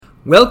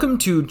Welcome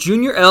to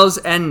Junior L's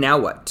And Now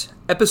What,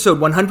 episode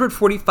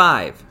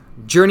 145,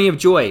 Journey of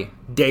Joy,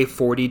 day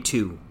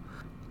 42.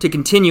 To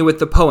continue with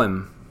the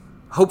poem,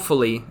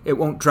 hopefully it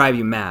won't drive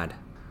you mad.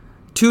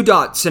 2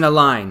 dots in a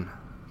line.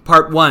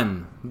 Part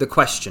 1, the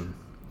question.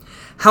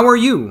 How are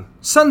you?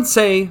 Some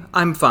say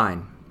I'm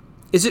fine.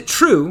 Is it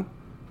true?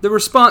 The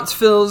response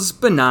feels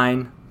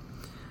benign.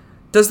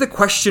 Does the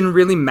question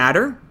really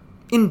matter?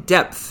 In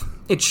depth,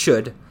 it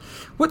should.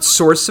 What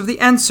source of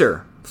the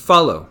answer?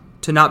 Follow.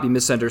 To not be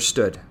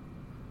misunderstood.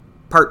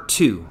 Part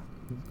 2.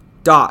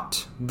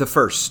 Dot the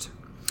first.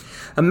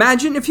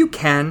 Imagine, if you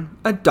can,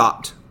 a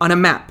dot on a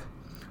map.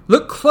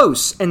 Look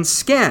close and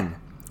scan,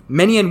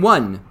 many in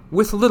one,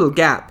 with little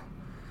gap.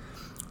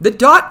 The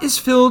dot is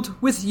filled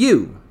with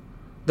you,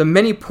 the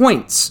many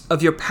points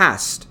of your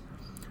past,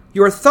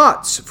 your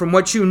thoughts from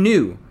what you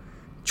knew,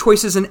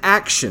 choices and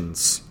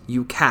actions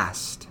you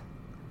cast.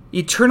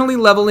 Eternally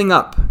leveling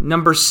up,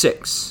 number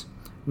 6.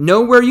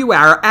 Know where you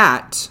are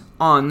at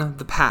on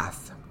the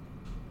path.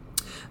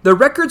 The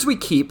records we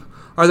keep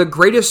are the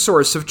greatest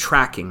source of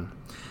tracking.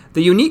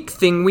 The unique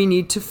thing we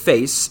need to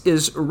face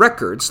is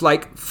records,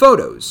 like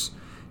photos,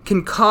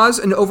 can cause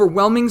an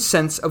overwhelming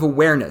sense of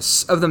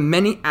awareness of the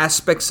many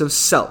aspects of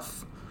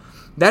self.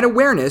 That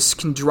awareness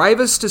can drive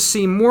us to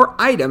see more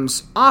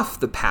items off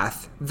the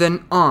path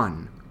than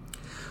on.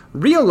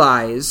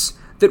 Realize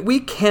that we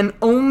can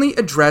only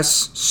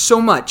address so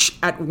much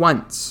at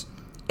once.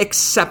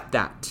 Accept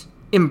that.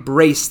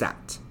 Embrace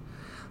that.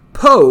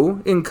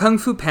 Po in Kung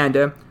Fu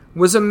Panda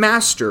was a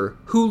master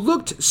who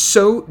looked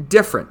so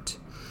different.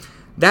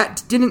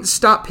 That didn't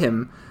stop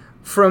him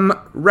from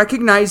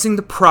recognizing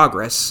the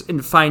progress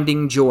in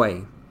finding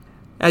joy.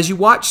 As you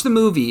watch the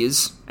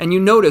movies and you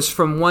notice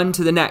from one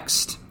to the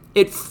next,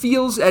 it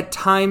feels at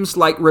times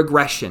like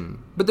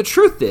regression. But the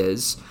truth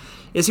is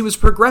he was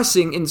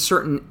progressing in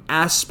certain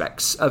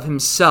aspects of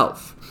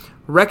himself,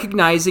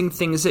 recognizing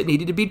things that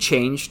needed to be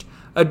changed,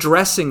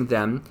 addressing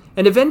them,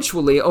 and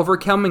eventually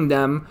overcoming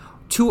them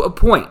to a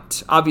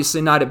point,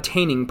 obviously not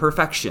obtaining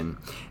perfection,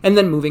 and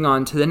then moving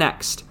on to the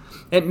next.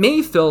 It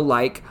may feel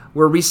like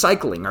we're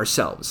recycling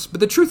ourselves,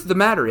 but the truth of the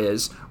matter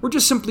is we're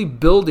just simply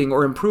building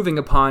or improving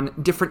upon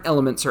different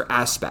elements or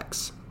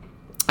aspects.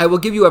 I will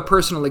give you a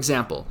personal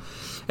example.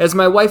 As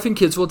my wife and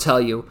kids will tell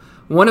you,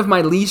 one of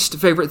my least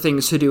favorite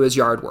things to do is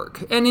yard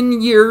work. And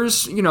in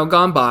years,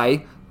 gone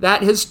by,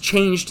 that has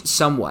changed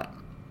somewhat.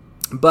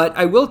 But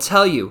I will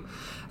tell you,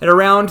 at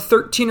around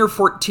 13 or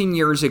 14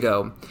 years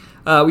ago,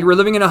 we were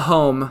living in a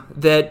home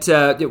that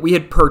we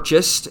had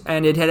purchased,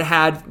 and it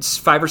had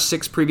 5 or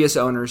 6 previous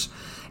owners.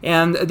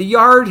 And the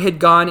yard had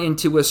gone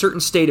into a certain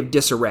state of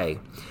disarray.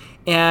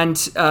 And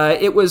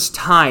it was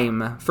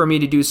time for me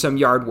to do some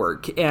yard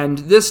work. And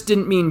this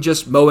didn't mean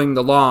just mowing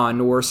the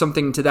lawn or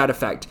something to that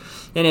effect.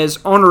 And as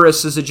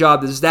onerous as a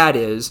job as that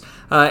is,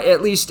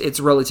 at least it's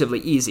relatively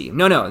easy.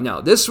 No.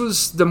 This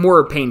was the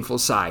more painful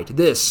side.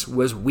 This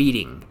was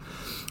weeding.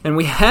 And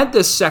we had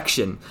this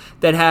section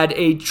that had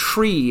a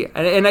tree,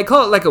 and I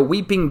call it like a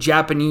weeping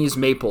Japanese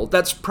maple.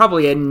 That's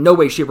probably in no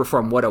way, shape, or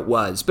form what it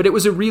was. But it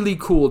was a really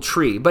cool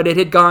tree, but it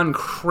had gone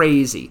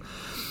crazy.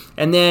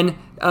 And then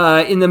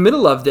in the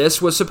middle of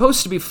this was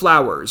supposed to be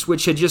flowers,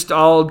 which had just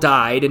all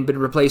died and been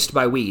replaced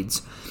by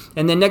weeds.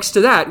 And then next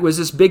to that was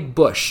this big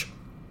bush.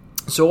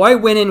 So I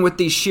went in with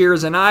these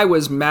shears, and I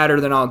was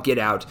madder than all get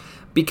out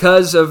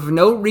because of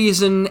no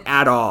reason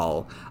at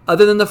all,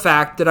 other than the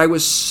fact that I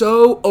was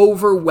so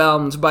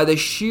overwhelmed by the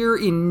sheer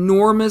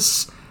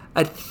enormous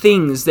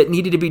things that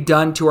needed to be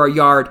done to our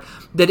yard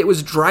that it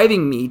was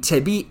driving me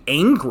to be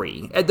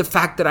angry at the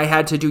fact that I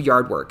had to do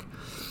yard work.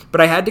 But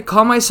I had to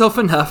calm myself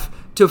enough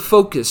to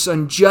focus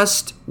on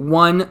just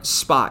one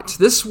spot.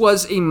 This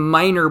was a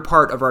minor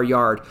part of our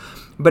yard,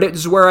 but it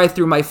was where I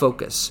threw my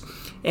focus.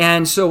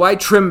 And so I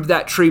trimmed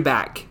that tree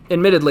back.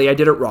 Admittedly, I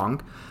did it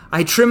wrong.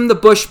 I trimmed the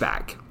bush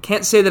back.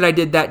 Can't say that I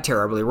did that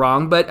terribly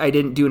wrong, but I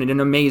didn't do an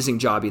amazing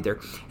job either.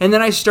 And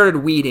then I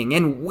started weeding,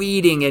 and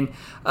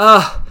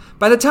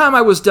by the time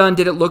I was done,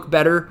 did it look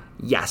better?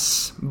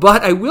 Yes.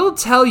 But I will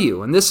tell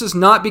you, and this is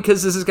not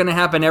because this is going to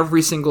happen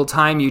every single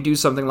time you do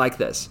something like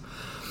this,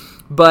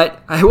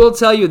 but I will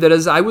tell you that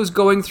as I was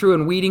going through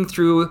and weeding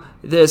through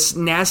this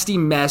nasty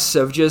mess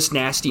of just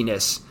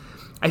nastiness,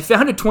 I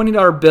found a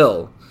 $20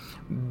 bill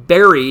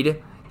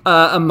buried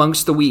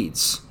amongst the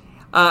weeds.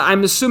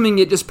 I'm assuming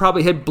it just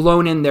probably had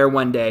blown in there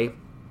one day.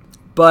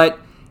 But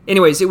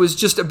anyways, it was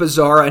just a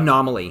bizarre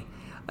anomaly.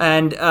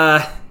 And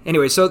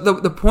so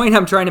the point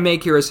I'm trying to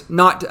make here is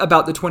not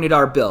about the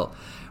 $20 bill,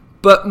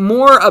 but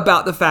more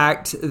about the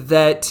fact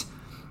that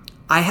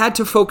I had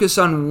to focus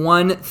on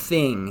one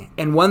thing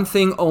and one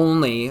thing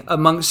only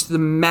amongst the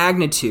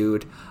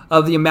magnitude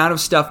of the amount of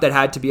stuff that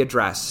had to be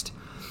addressed.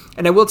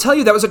 And I will tell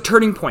you that was a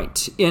turning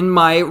point in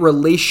my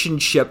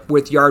relationship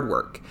with yard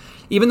work.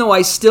 Even though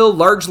I still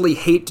largely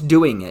hate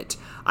doing it,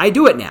 I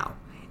do it now.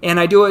 And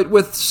I do it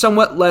with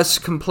somewhat less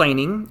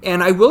complaining.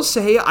 And I will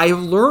say I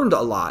have learned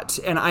a lot,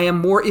 and I am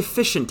more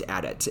efficient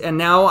at it. And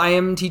now I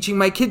am teaching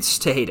my kids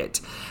to hate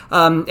it.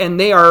 And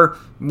they are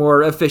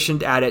more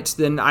efficient at it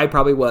than I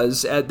probably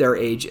was at their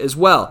age as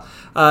well.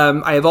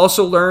 I have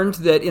also learned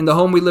that in the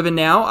home we live in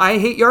now, I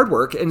hate yard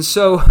work. And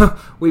so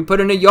we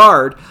put in a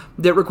yard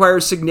that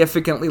requires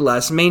significantly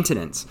less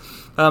maintenance,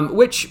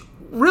 which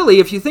really,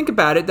 if you think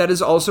about it, that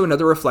is also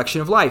another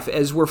reflection of life.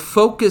 As we're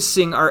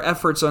focusing our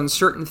efforts on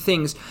certain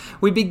things,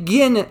 we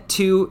begin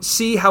to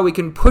see how we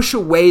can push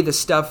away the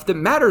stuff that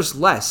matters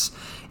less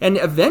and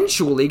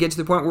eventually get to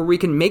the point where we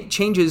can make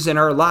changes in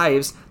our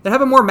lives that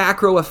have a more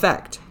macro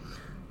effect.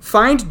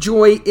 Find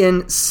joy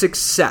in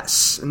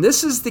success. And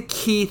this is the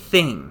key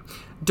thing.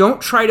 Don't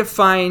try to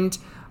find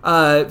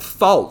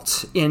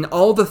fault in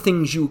all the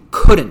things you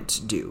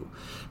couldn't do,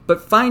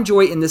 but find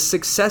joy in the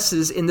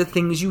successes in the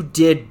things you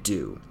did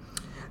do.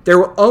 There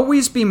will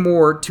always be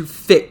more to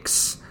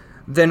fix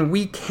than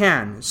we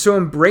can, so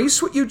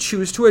embrace what you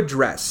choose to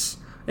address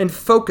and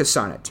focus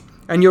on it,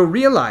 and you'll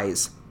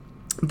realize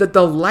that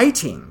the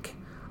lighting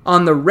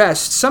on the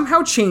rest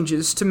somehow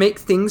changes to make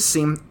things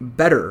seem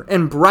better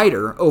and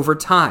brighter over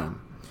time.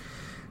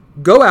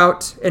 Go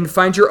out and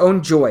find your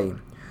own joy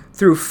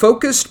through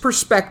focused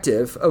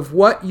perspective of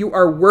what you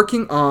are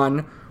working on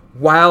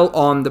while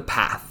on the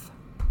path.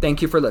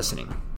 Thank you for listening.